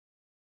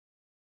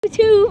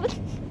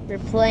YouTube. We're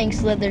playing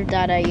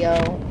Slither.io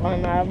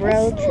on our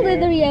road trip.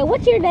 Slither.io.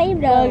 What's your name,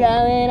 though?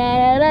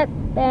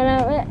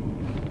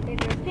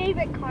 It's your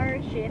favorite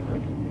car ship.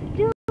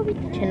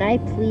 Can I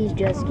please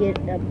just get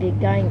a big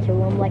guy and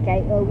kill him like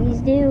I always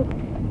do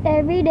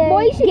every day?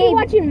 Boy, you should be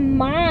watching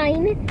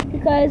mine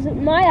because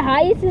my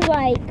highest is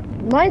like...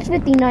 Mine's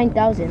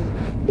 59,000.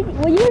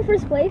 Were you in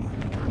first place?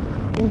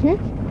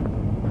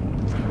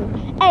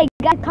 Hey,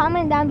 guys,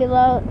 comment down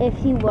below if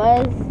he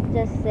was.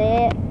 Just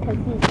say it, cause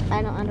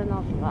I don't know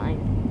if he's lying.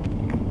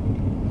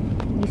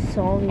 You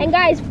saw me. And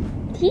guys,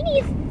 he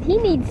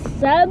needs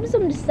subs.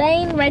 I'm just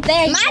saying right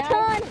there. My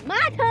turn.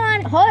 My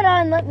turn. Hold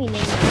on, let me name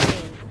his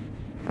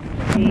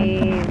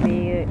name.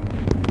 David.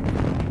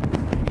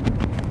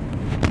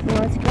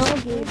 Let's go,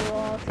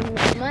 Gabriel.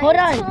 Hold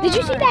on. Did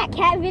you see that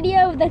cat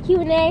video of the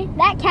Q&A?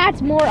 That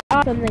cat's more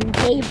awesome than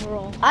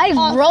Gabriel. I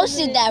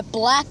roasted that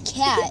black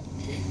cat.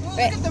 Look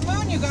at the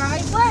moon, you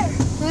guys. Where?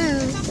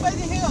 It's up by the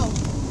hill.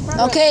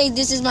 Okay,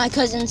 this is my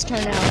cousin's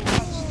turn now.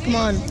 Come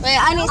on. Wait,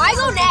 I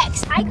go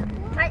next.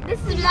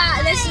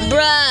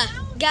 Bruh.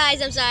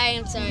 Guys, I'm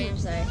sorry.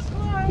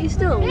 He's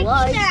still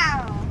alive.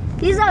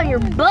 He's on your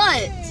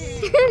butt.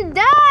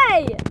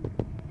 Die!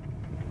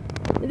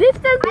 This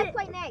doesn't... I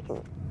play next.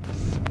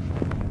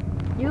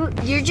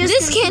 You're just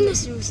This gonna can- commit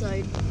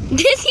suicide.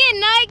 This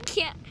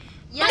can't.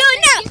 Yeah, No.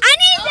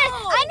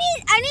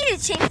 I need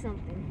to change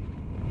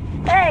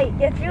something. Hey,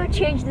 if you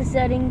change the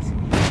settings,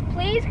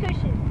 Please,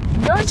 Christian.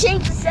 don't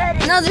change the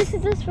settings. No, this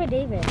is just for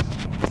David.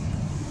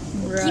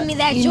 Give me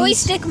that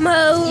joystick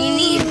mode. You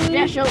need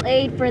special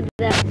aid for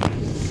that.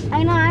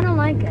 I know. I don't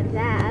like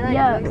that. I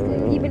like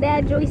joystick. Give me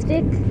that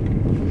joystick.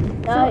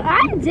 So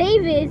I'm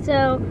David,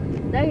 so...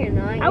 No, you're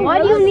not. Why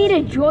do you need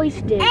a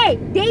joystick? Hey,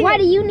 David. Why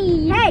do you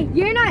need... Hey,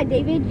 you're not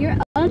David. You're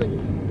ugly.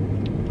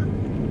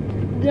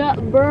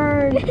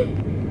 Burn.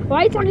 Why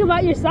are you talking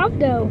about yourself,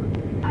 though?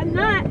 I'm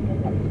not.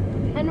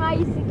 And why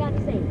you gotta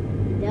say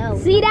no?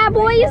 See that,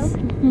 boys?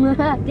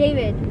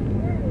 David.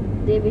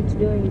 David's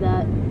doing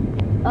that.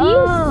 Do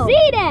you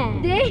see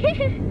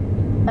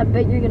that? I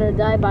bet you're gonna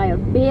die by a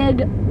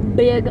big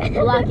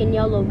black and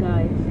yellow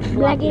guy.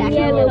 Black and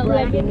yellow,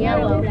 black and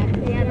yellow.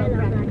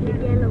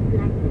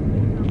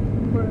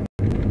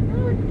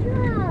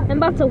 I'm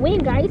about to win,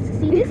 guys.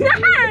 See this?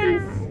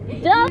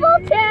 Double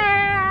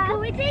tap. Can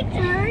we take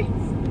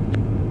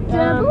turns?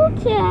 Double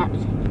tap.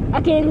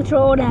 I can't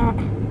control that.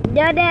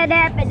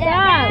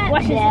 Stop.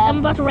 Watch this. I'm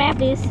about to wrap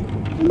this.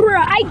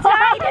 Bruh, I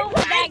died over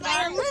that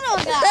guy. Little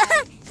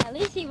guy. At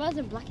least he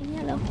wasn't black and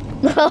yellow.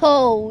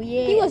 Oh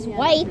yeah. He was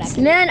white.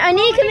 Man, I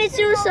need to commit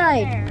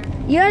suicide.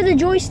 You have the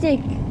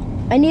joystick.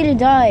 I need to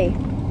die.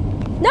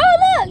 No,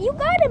 look. You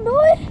got it,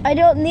 boy. I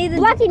don't need the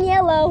Black and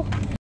yellow.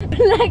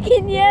 Black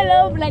and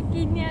yellow. Black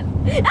and yellow.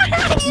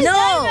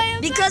 No,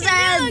 because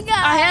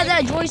I had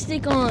that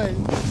joystick on.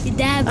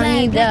 I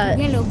need that.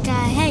 Yellow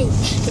guy. Hey.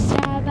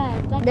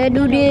 Let's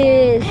do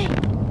this.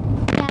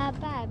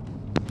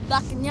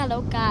 Black and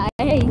yellow guy.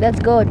 Hey. Let's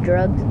go,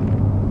 drugs.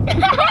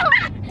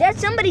 That's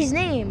somebody's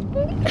name.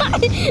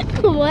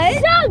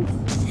 What?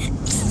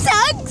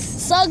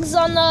 Suggs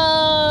on the.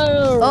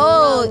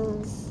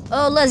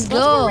 Oh, let's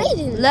go.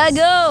 Let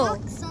go.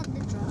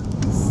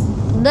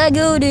 Let's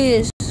do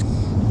this.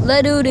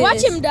 Let's do this.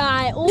 Watch him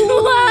die.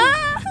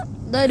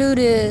 Let's do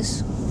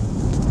this.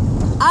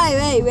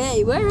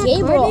 Wait. We're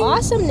Gabriel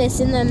awesomeness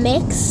in the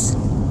mix.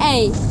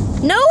 Hey.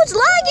 No, it's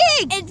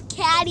lagging. It's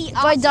Caddy. If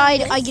I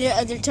died, I get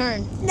another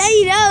turn. No,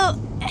 you don't.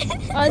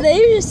 Are they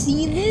just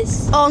seeing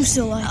this? Oh, I'm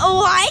still alive.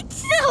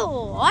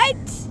 What?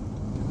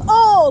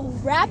 Oh,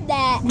 wrap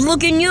that.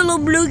 Black and yellow,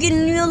 black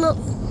and yellow.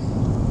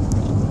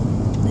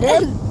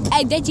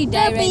 I bet you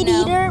die right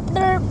now.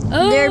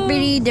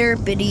 Derpity,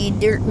 derpity,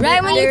 derp.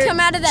 Right when you come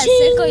out of that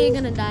circle, you're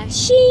gonna die.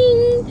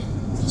 Ching,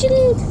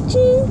 ching,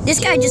 ching. This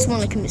guy just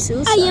want to commit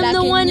suicide. I am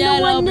the one,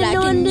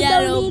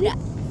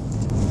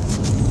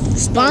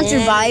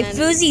 Sponsored by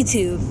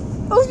FuzzyTube.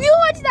 Oh, you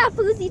watch that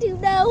FuzzyTube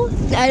though?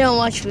 I don't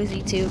watch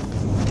FuzzyTube.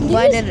 You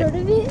Why just did heard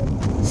of it?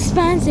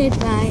 Sponsored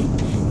by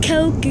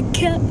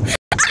Coca-Cola.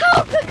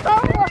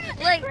 Coca-Cola.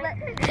 Like,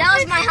 that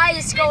was my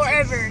highest score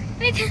ever.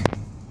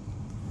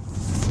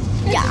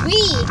 Yeah.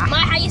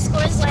 My highest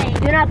score is like...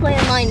 Do not play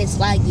online, it's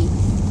laggy.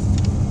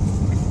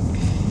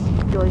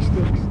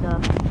 Joystick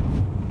stuff.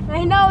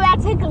 I know,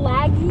 that's like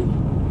laggy.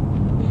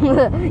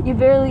 You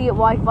barely get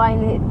Wi-Fi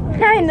in it.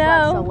 I It's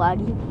not know. so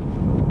laggy.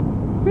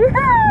 My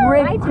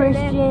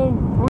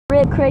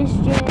Rip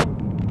Christian.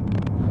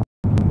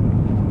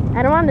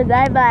 I don't want to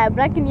die by a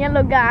black and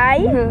yellow guy.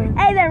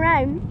 Hey, that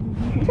rhymes.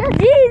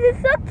 Jeez, it's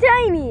so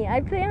tiny.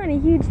 I play on a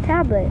huge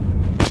tablet.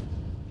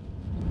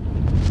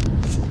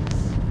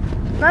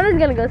 Mama's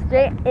gonna go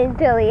straight into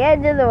the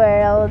edge of the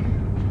world.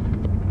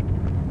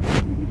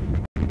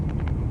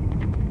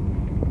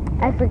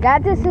 I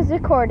forgot this is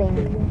recording.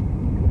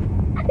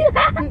 Do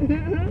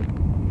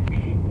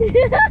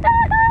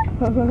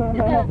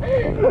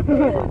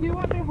you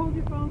want me to hold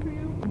your phone for you?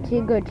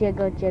 Chico,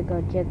 chico,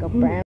 chico, chico.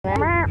 I'm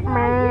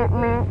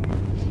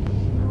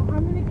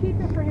gonna keep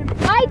it for him.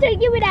 I Slither,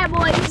 give me that,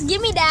 boys.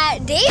 Give me that.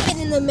 David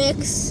in the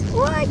mix.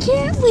 Why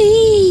can't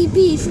we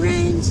be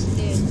friends?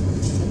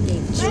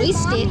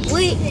 Joystick.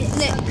 Wait.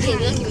 Okay,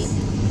 look at me.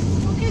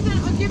 Okay, then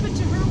I'll give it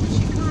to her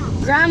when she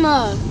comes.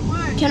 Grandma,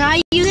 What? can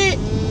I use it?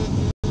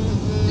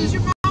 Does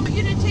your mom want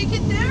you to take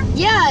it there?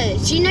 Yeah,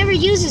 she never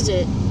uses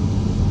it.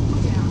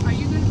 Yeah. Are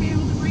you going to be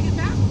able to bring it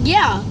back?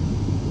 Yeah,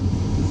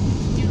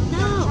 You don't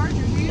have a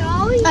charger, do you?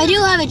 No, I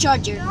do have a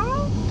charger.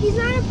 no, he's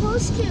not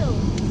supposed to.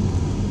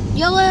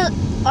 Yella,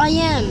 I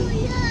am.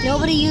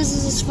 Nobody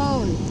uses his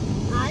phone.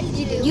 I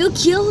do. You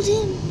killed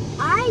him?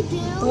 I do.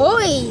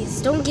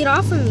 Boys, don't get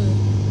off of me.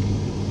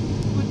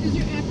 What, does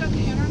your aunt got the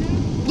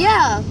internet?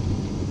 Yeah.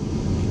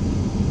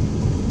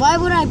 Why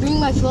would I bring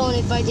my phone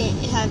if I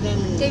didn't have him?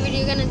 David,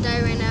 you're gonna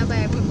die right now by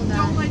a purple Don't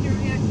dot. let your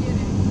aunt get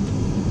it.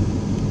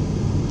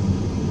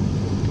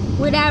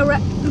 Without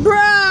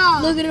bro.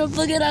 Look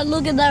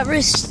at that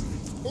wrist.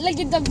 Look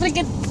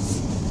at.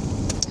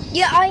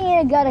 Yeah, I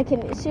ain't gotta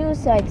commit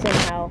suicide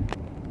somehow.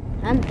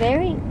 I'm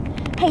very.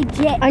 Hey,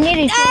 Jay. I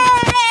need to.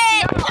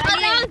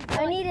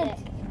 I need it.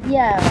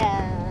 Yeah.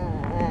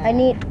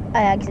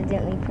 I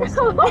accidentally pressed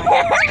the lag.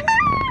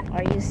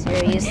 Are you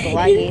serious? The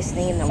laggiest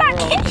thing in the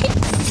world.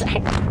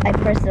 I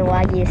pressed the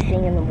laggiest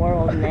thing in the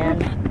world, man.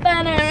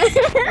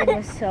 It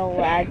was so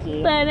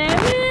laggy. Go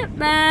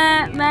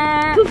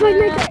find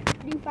my pet.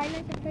 Do you find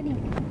my pet Freddy?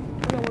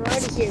 No, we're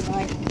already here,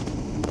 bye.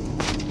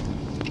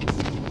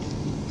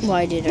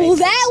 Why did I? Well,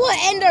 that will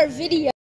end our video.